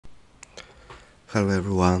Hello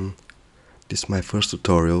everyone, this is my first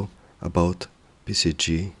tutorial about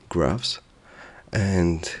PCG graphs,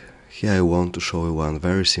 and here I want to show you one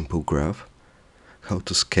very simple graph, how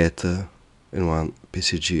to scatter in one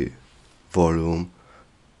PCG volume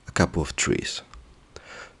a couple of trees.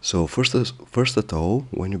 So first at all,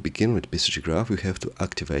 when you begin with PCG graph, you have to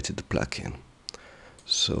activate the plugin.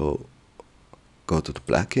 So go to the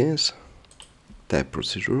plugins, type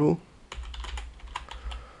Procedural,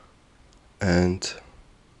 and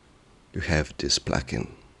you have this plugin.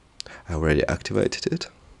 I already activated it,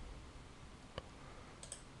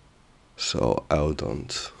 so I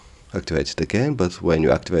don't activate it again, but when you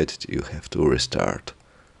activate it you have to restart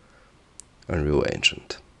Unreal Engine.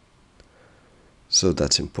 So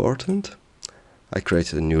that's important. I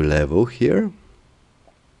created a new level here,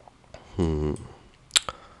 and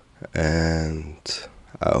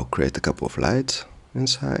I'll create a couple of lights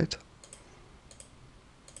inside.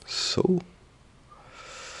 So,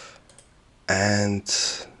 and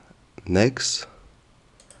next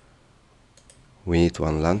we need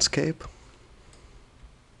one landscape.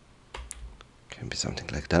 Can be something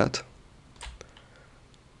like that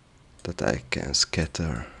I can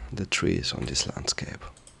scatter the trees on this landscape.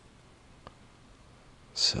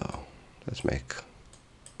 So let's make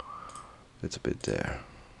a little bit there,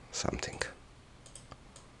 something.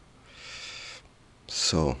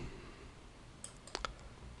 So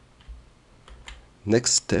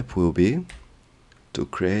next step will be to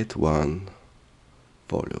create one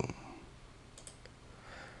volume,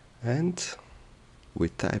 and we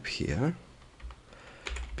type here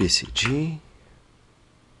PCG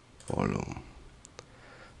volume.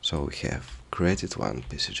 So we have created one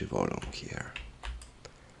PCG volume here.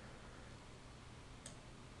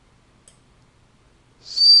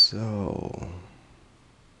 So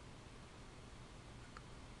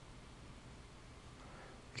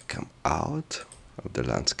we come out of the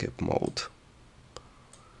landscape mode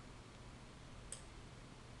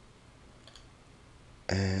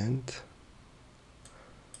and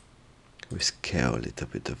we scale a little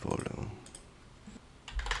bit the volume.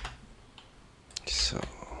 So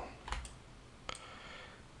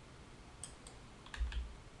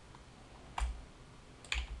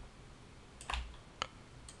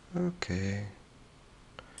okay,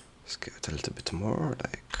 scale it a little bit more,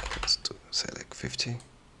 like let's do, say like 50.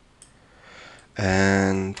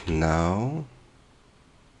 And now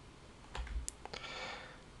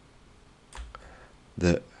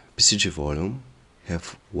the PCG volume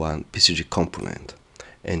have one PCG component,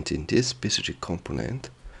 and in this PCG component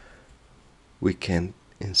we can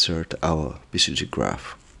insert our PCG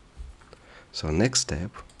graph. So next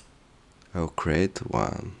step, I'll create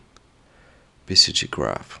one PCG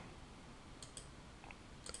graph.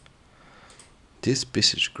 This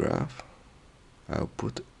PCG graph I'll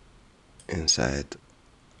put inside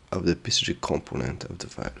of the PCG component of the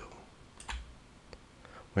value.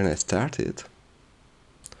 When I start it,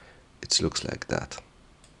 it looks like that.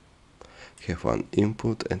 You have one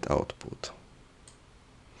input and output.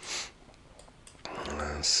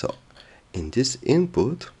 So in this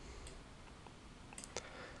input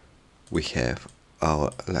we have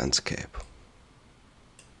our landscape.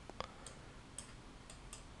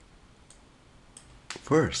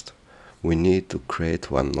 First we need to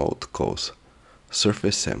create one node called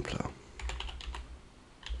surface sampler.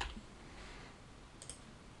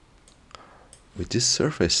 With this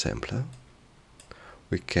surface sampler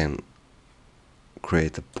we can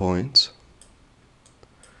create a point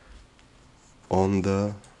on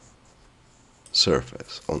the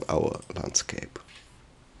surface, on our landscape.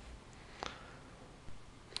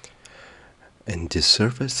 And this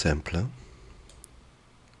surface sampler,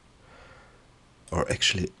 or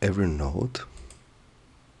actually every node,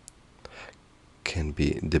 can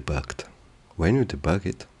be debugged. When you debug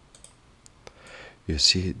it, you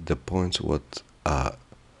see the points what are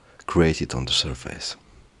created on the surface.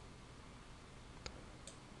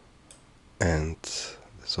 And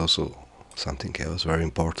there's also something else very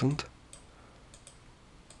important.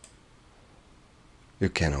 You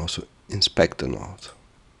can also inspect the node,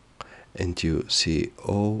 and you see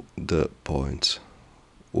all the points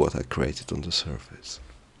what are created on the surface.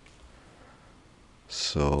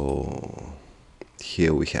 So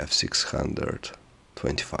here we have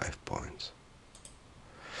 625 points.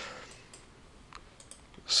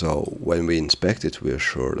 So when we inspect it, we are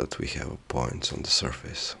sure that we have points on the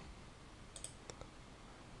surface.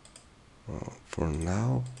 For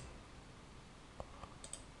now,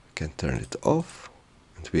 we can turn it off,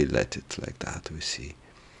 and we let it like that. We see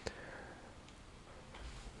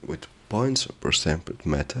with points per sampled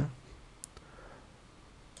matter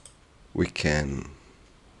we can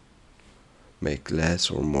make less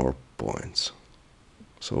or more points.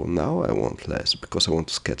 So now I want less because I want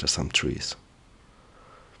to scatter some trees.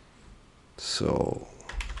 So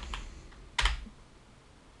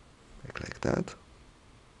make like that.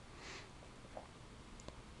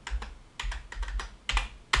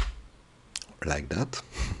 Like that.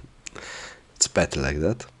 It's better like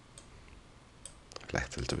that.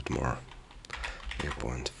 Like a little bit more.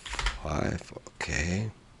 0.5,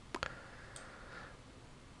 okay.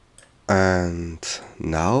 And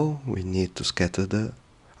now we need to scatter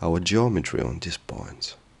our geometry on these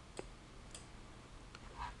points.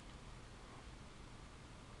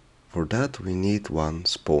 For that we need one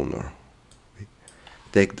spawner. We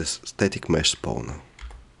take the static mesh spawner.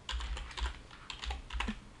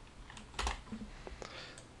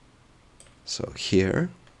 So here,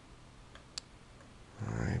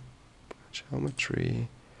 geometry,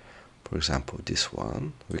 for example this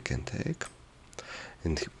one we can take,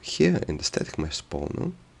 and here in the static mesh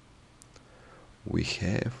spawner we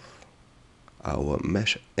have our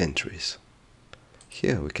mesh entries.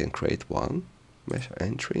 Here we can create one mesh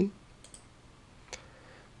entry,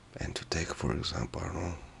 and to take, for example, I don't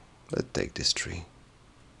know, let's take this tree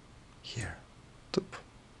here.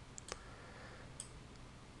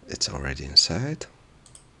 It's already inside.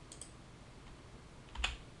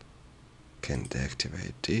 Can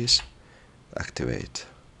deactivate this, activate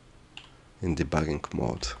in debugging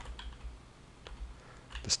mode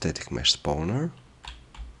the static mesh spawner,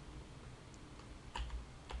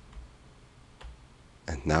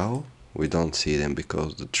 and now we don't see them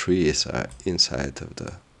because the trees are inside of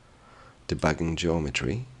the debugging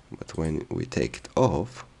geometry, but when we take it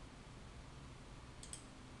off,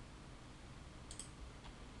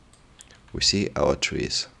 we see our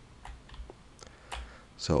trees.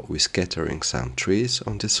 So we're scattering some trees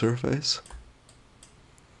on the surface,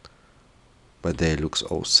 but they look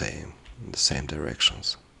all same, in the same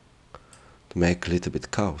directions. To make a little bit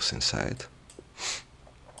chaos inside,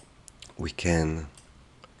 we can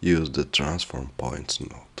use the transform points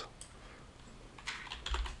node.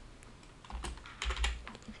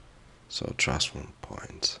 So transform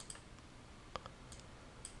points,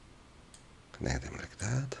 connect them like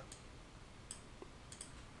that.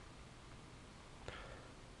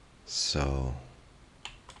 So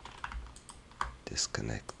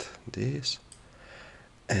disconnect this,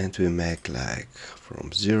 and we make like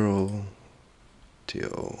from 0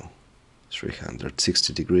 to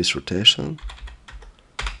 360 degrees rotation.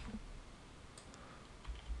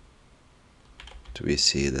 We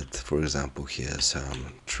see that, for example, here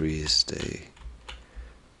some trees, they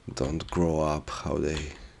don't grow up how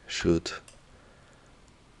they should.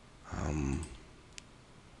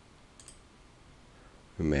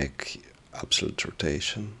 We make absolute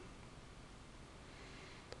rotation,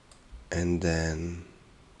 and then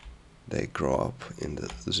they grow up in the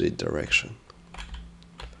Z direction.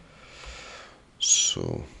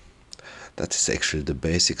 So that is actually the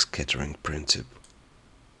basic scattering principle.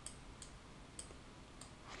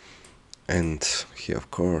 And here, of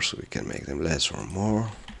course, we can make them less or more.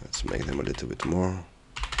 Let's make them a little bit more.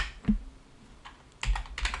 A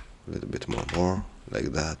little bit more,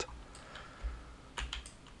 like that.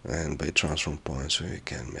 And by transform points, we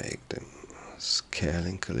can make them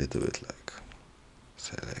scaling a little bit, like,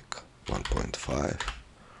 say, like 1.5,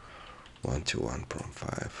 1 to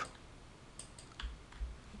 1.5.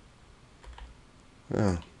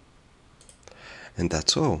 Yeah. And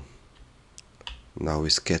that's all. Now we're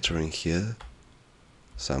scattering here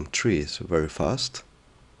some trees very fast,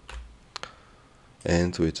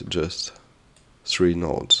 and with just 3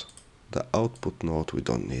 nodes. The output node we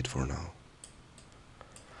don't need for now.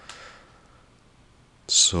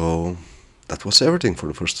 So that was everything for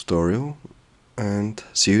the first tutorial, and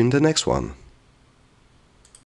see you in the next one.